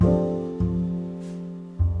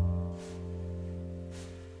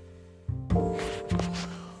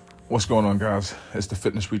What's going on, guys? It's the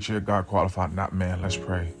fitness preacher, God qualified, not man. Let's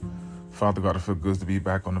pray. Father God, I feel good to be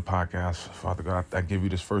back on the podcast. Father God, I give you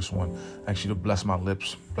this first one. I ask you to bless my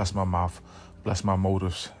lips, bless my mouth, bless my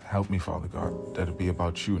motives. Help me, Father God, that it be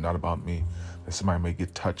about you, not about me. That somebody may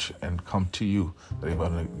get touched and come to you, that they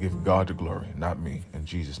want to give God the glory, not me. In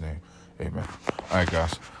Jesus' name, amen. All right,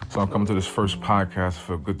 guys. So I'm coming to this first podcast. I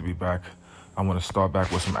feel good to be back. I want to start back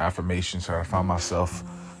with some affirmations. So I found myself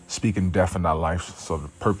speaking death in our life. So the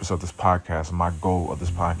purpose of this podcast, my goal of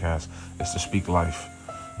this podcast is to speak life.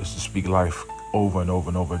 Is to speak life over and over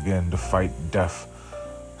and over again, to fight death.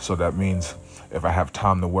 So that means if I have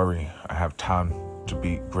time to worry, I have time to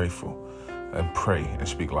be grateful and pray and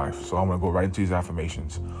speak life. So I'm going to go right into these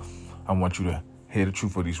affirmations. I want you to hear the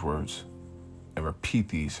truth of these words and repeat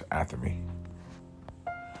these after me.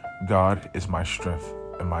 God is my strength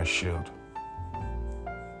and my shield.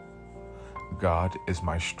 God is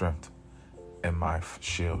my strength and my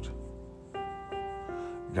shield.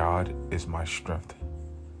 God is my strength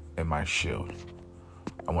and my shield.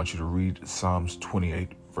 I want you to read Psalms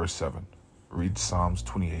 28, verse 7. Read Psalms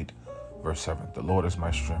 28, verse 7. The Lord is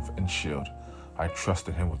my strength and shield. I trust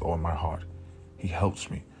in him with all my heart. He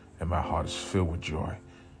helps me, and my heart is filled with joy.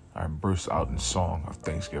 I burst out in song of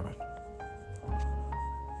thanksgiving.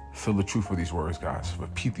 Feel the truth of these words, guys.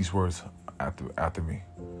 Repeat these words after me.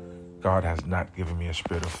 God has not given me a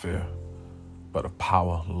spirit of fear, but of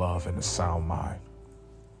power, love, and a sound mind.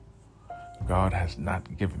 God has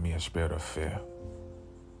not given me a spirit of fear,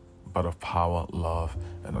 but of power, love,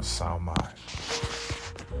 and a sound mind.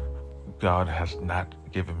 God has not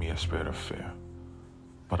given me a spirit of fear,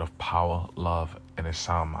 but of power, love, and a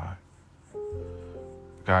sound mind.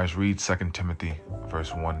 Guys, read 2 Timothy,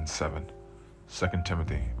 verse 1 and 7. 2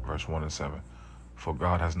 Timothy, verse 1 and 7. For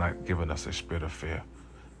God has not given us a spirit of fear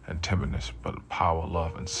and timidness, but of power,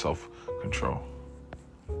 love, and self-control.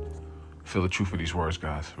 Feel the truth of these words,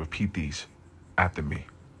 guys. Repeat these after me.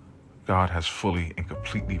 God has fully and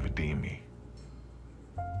completely redeemed me.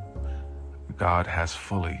 God has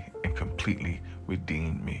fully and completely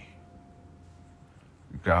redeemed me.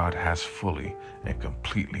 God has fully and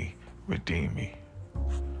completely redeemed me.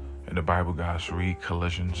 In the Bible, guys, read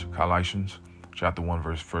Colossians chapter 1,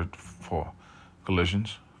 verse 4.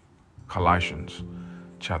 Colossians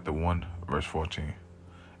chapter 1, verse 14.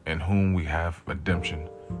 In whom we have redemption,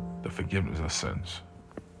 the forgiveness of sins.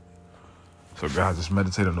 So, guys, just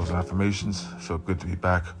meditate on those affirmations. Feel good to be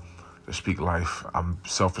back, to speak life. I'm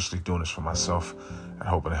selfishly doing this for myself and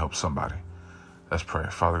hoping to help somebody. Let's pray.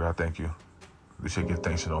 Father God, thank you. We should give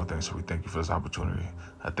thanks in all things, so we thank you for this opportunity.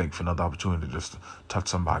 I thank you for another opportunity to just touch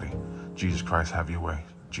somebody. Jesus Christ, have your way.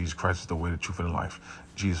 Jesus Christ is the way, the truth, and the life.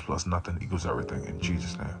 Jesus plus nothing equals everything. In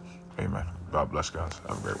Jesus' name, amen. God bless, guys.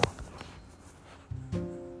 Have a great one.